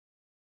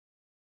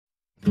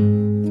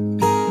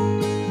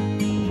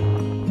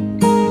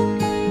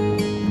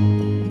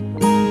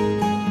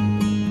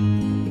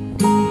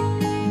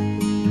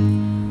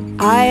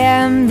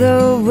am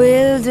the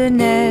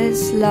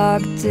wilderness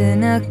locked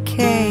in a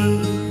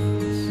cage.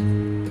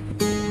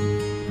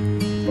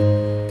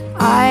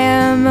 I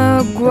am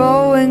a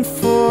growing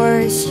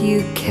force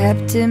you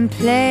kept in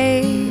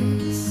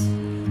place.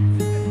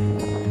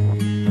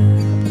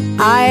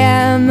 I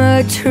am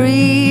a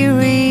tree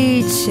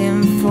reaching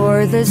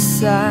for the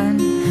sun.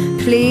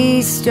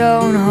 Please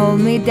don't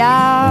hold me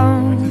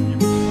down.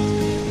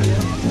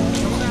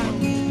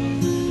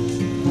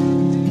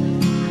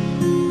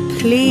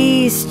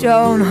 Please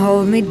don't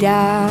hold me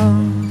down.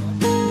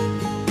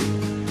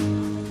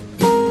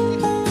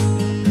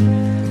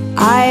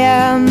 I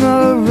am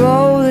a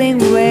rolling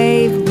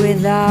wave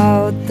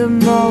without the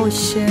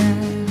motion.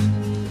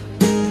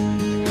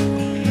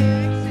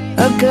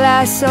 A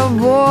glass of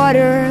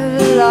water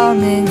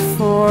longing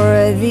for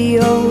the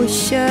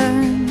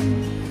ocean.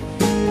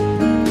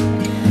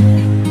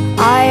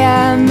 I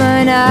am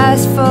an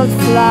asphalt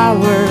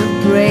flower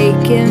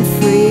breaking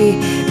free,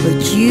 but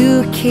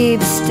you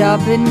keep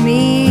stopping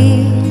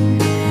me.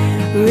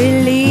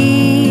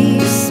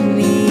 Release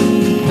me.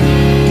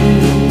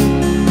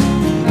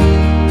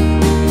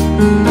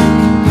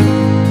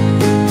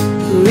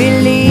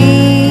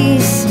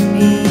 Release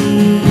me.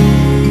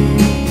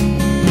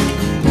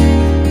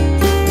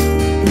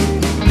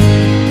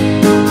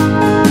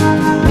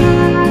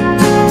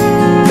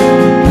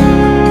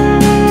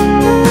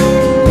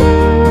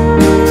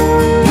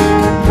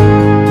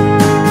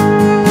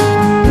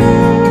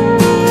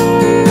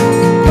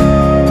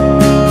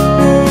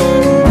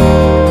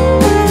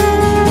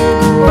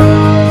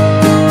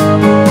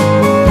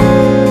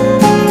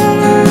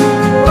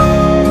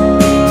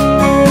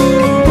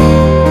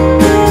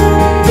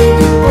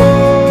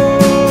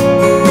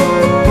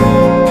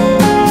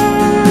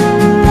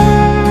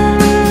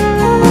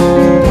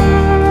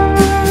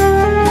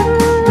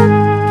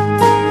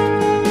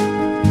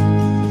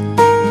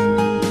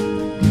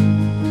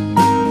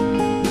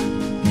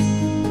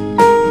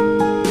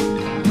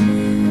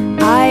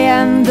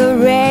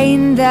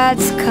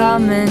 That's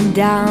coming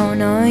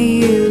down on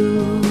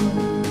you,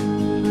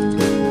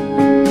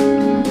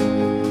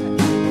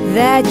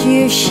 that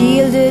you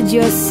shielded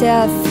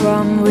yourself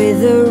from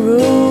with a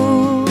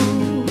roof.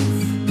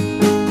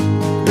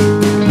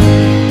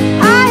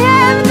 I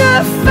am the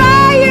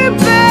fire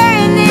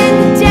burning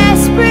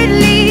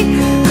desperately,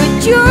 but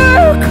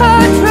you're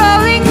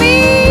controlling me.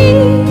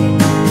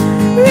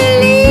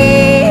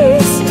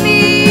 Release me.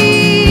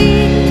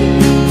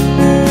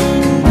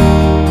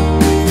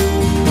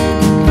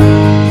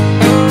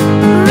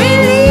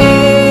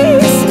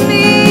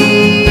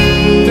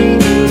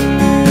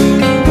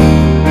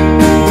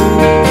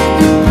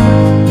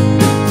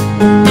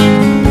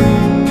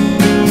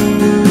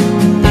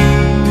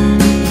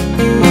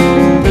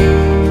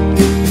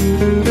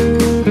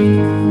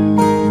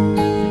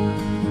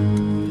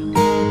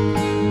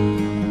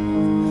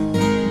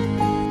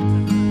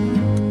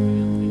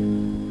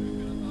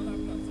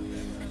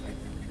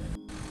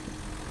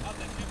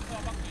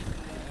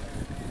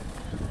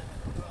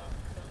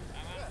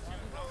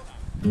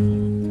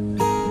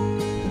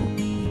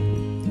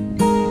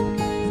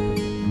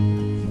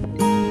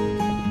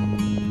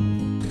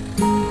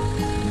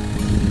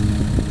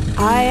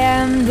 I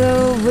am the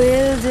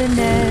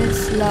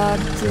wilderness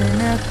locked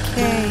in a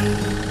cage.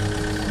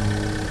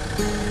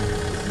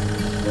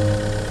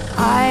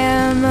 I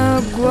am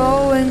a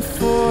growing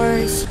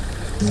force.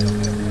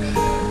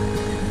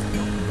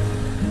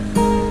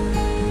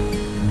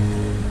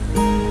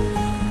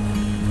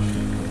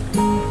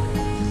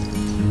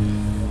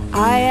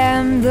 I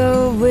am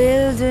the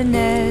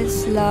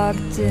wilderness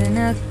locked in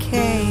a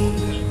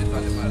cage.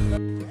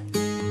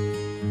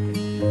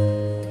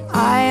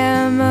 I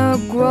am a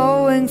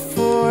growing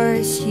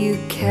force you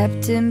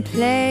kept in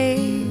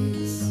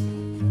place.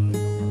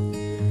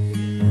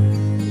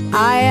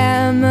 I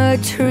am a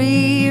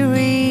tree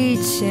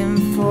reaching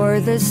for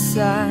the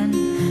sun.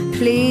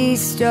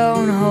 Please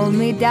don't hold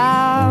me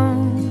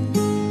down.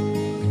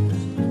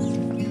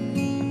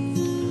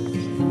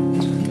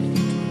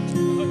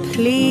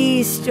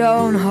 Please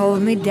don't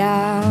hold me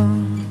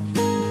down.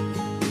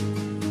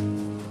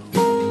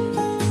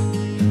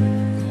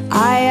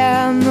 I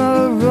am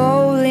a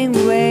rolling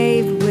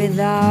wave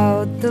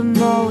without the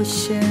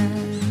motion.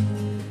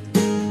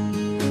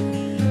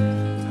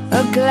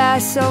 A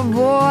glass of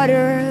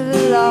water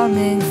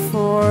longing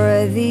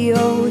for the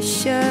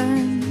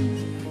ocean.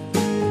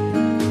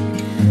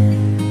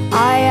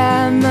 I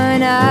am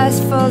an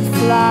asphalt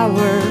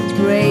flower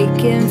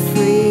breaking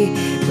free,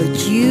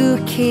 but you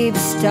keep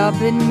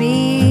stopping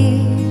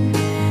me.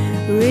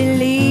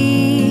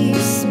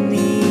 Release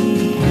me.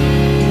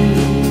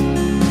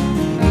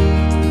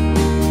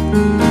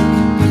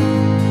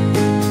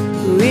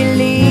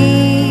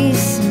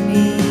 Release me.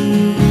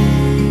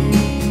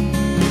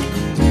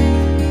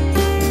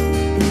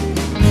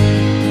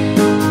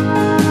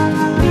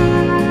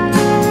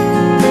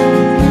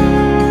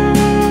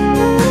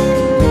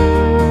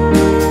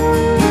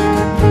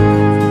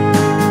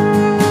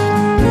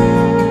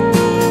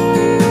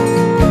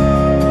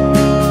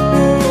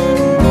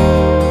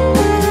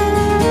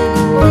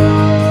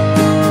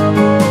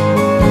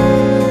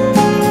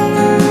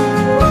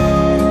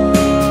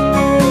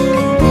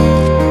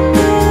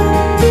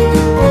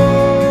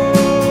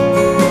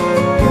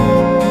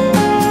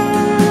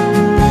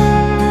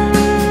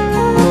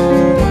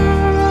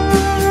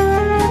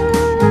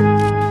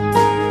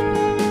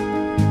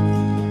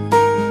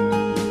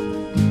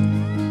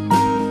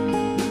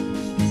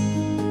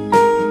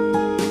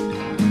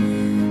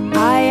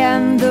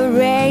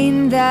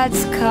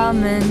 that's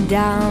coming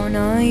down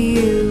on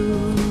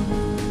you,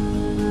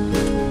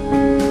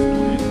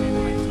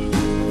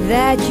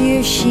 that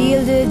you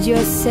shielded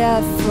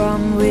yourself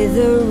from with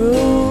a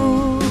roof.